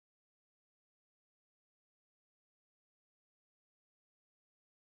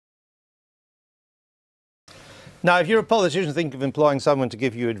Now, if you're a politician thinking of employing someone to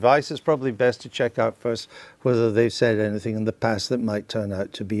give you advice, it's probably best to check out first whether they've said anything in the past that might turn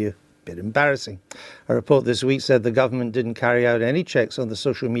out to be a bit embarrassing. A report this week said the government didn't carry out any checks on the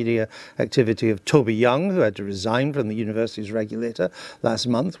social media activity of Toby Young, who had to resign from the university's regulator last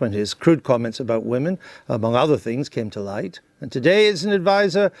month when his crude comments about women, among other things, came to light. And today is an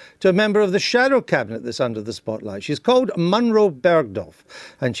advisor to a member of the shadow cabinet that's under the spotlight. She's called Munro Bergdorf,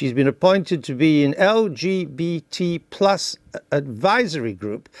 and she's been appointed to be an LGBT plus advisory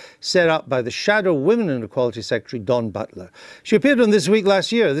group set up by the shadow Women and Equality Secretary, Dawn Butler. She appeared on This Week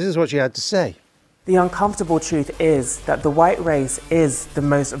last year. This is what she had to say. The uncomfortable truth is that the white race is the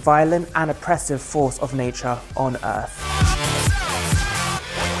most violent and oppressive force of nature on earth.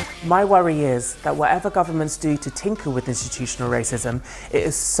 My worry is that whatever governments do to tinker with institutional racism, it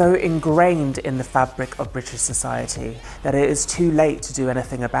is so ingrained in the fabric of British society that it is too late to do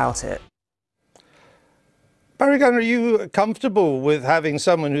anything about it. Barry Gunn, are you comfortable with having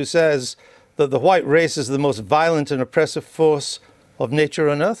someone who says that the white race is the most violent and oppressive force of nature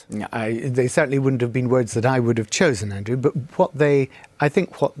on earth? They certainly wouldn't have been words that I would have chosen, Andrew, but I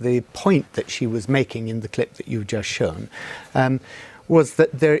think what the point that she was making in the clip that you've just shown was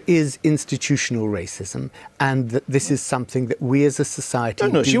that there is institutional racism and that this is something that we as a society...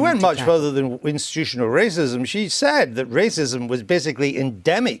 No, she went much further than institutional racism. She said that racism was basically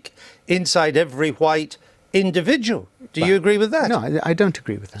endemic inside every white individual. Do you agree with that? No, I don't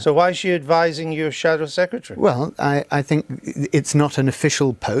agree with that. So why is she advising your shadow secretary? Well, I think it's not an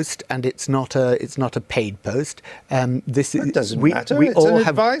official post and it's not a paid post. It doesn't matter. It's an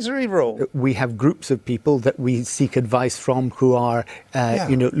advisory role. We have groups of people that we seek advice from who are,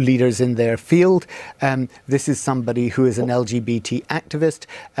 leaders in their field. This is somebody who is an LGBT activist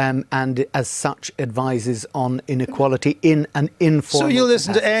and as such advises on inequality in an informal So you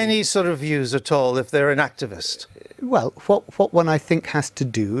listen capacity. to any sort of views at all if they're an activist? Well, what one I think has to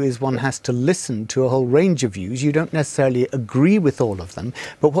do is one has to listen to a whole range of views. You don't necessarily agree with all of them,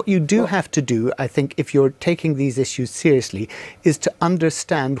 but what you do have to do, I think, if you're taking these issues seriously, is to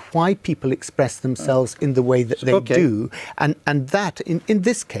understand why people express themselves in the way that they do. And that, in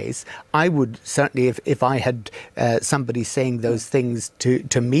this case, I would certainly, if I had somebody saying those things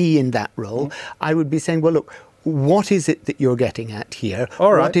to me in that role, I would be saying, well, look, what is it that you're getting at here?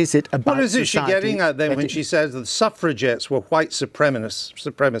 All right. What is it about What is it society she's getting at then when she says that suffragettes were white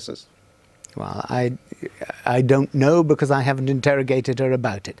supremacists? Well, I don't know because I haven't interrogated her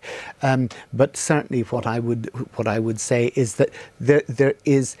about it. But certainly what I would say is that there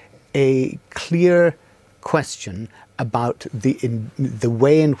is a clear question about the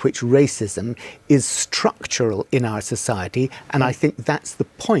way in which racism is structural in our society, and I think that's the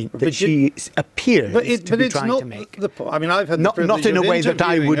point that she appears to be trying to make. I mean, I've had the privilege not in a way that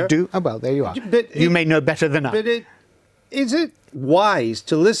I would her. do. Oh, well, there you are. You may know better than I. But is it wise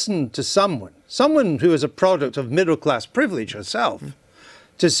to listen to someone who is a product of middle-class privilege herself,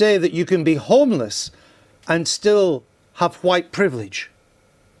 to say that you can be homeless and still have white privilege?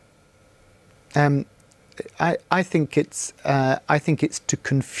 I think it's to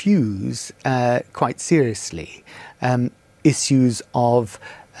confuse quite seriously issues of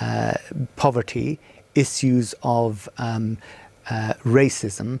poverty, issues of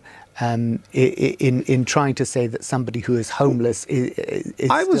racism, in trying to say that somebody who is homeless is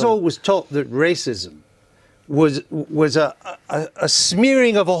I was always taught that racism was a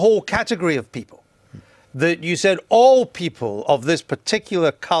smearing of a whole category of people. That you said all people of this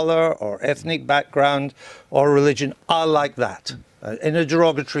particular colour or ethnic background or religion are like that, in a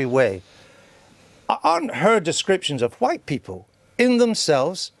derogatory way. Aren't her descriptions of white people in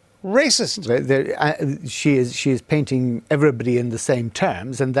themselves racist? She is painting everybody in the same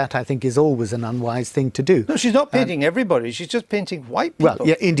terms, and that I think is always an unwise thing to do. No, she's not painting everybody. She's just painting white people. Well,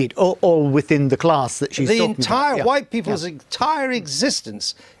 yeah, indeed, all within the class that she's talking about. The entire white people's entire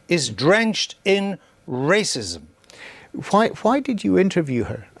existence is drenched in racism. Why did you interview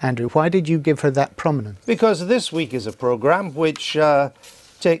her, Andrew? Why did you give her that prominence? Because This Week is a programme which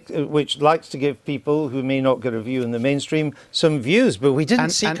likes to give people who may not get a view in the mainstream some views, but we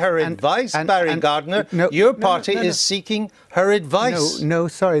didn't seek her advice, Barry Gardner. Your party is seeking her advice. No,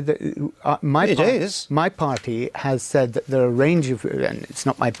 sorry. My party has said that there are a range of, and it's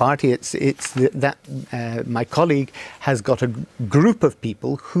not my party. My colleague has got a group of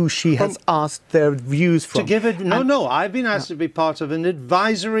people who she has asked their views from. To give it, no. I've been asked to be part of an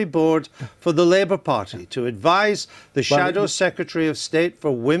advisory board for the Labour Party to advise the Shadow Secretary of State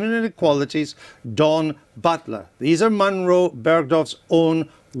for Women and Equalities, Dawn Butler. These are Munro Bergdorf's own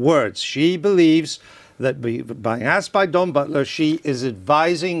words. She believes that being asked by Dawn Butler, she is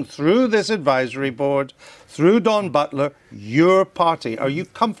advising through this advisory board through Dawn Butler, your party. Are you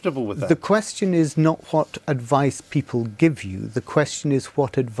comfortable with that? The question is not what advice people give you. The question is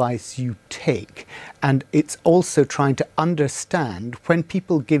what advice you take. And it's also trying to understand when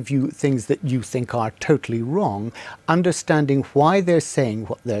people give you things that you think are totally wrong, understanding why they're saying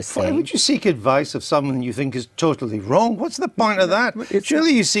what they're saying. Why would you seek advice of someone you think is totally wrong? What's the point of that?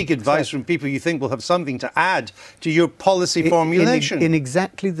 Surely you seek advice from people you think will have something to add to your policy formulation. In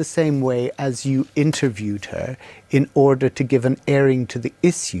exactly the same way as you interviewed her in order to give an airing to the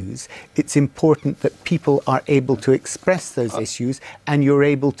issues, it's important that people are able to express those issues and you're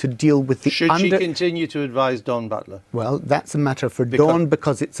able to deal with the Should she continue to advise Dawn Butler? Well, that's a matter for Dawn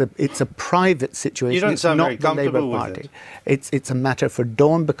because it's a private situation. You don't it's sound not very the comfortable Labour with Party. it. It's a matter for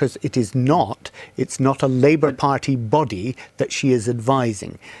Dawn because it's not a Labour Party body that she is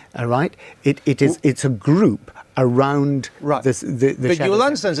advising. All right? It's a group around the But shadow you'll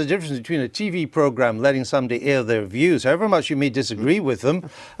understand the difference between a TV programme letting somebody air their views, however much you may disagree with them,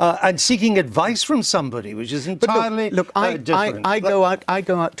 and seeking advice from somebody, which is entirely different. I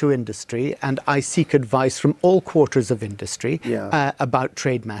go out to industry and I seek advice from all quarters of industry about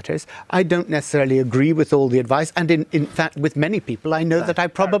trade matters. I don't necessarily agree with all the advice, and in fact, with many people, I know that I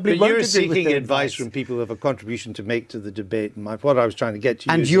probably won't agree with their But you're seeking advice from people who have a contribution to make to the debate. What I was trying to get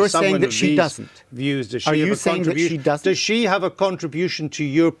to and you're saying that she doesn't. Views. Does she Are have you a saying that she doesn't? Does she have a contribution to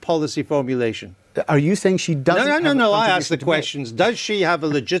your policy formulation? Are you saying she doesn't? No. I asked the questions. Does she have a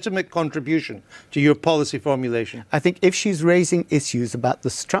legitimate contribution to your policy formulation? I think if she's raising issues about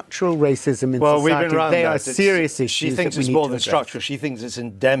the structural racism in society, we've been around they that. are serious issues. She thinks that we it's need more to than address. structural. She thinks it's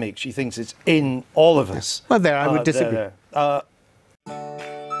endemic. She thinks it's in all of us. Well, there I would disagree.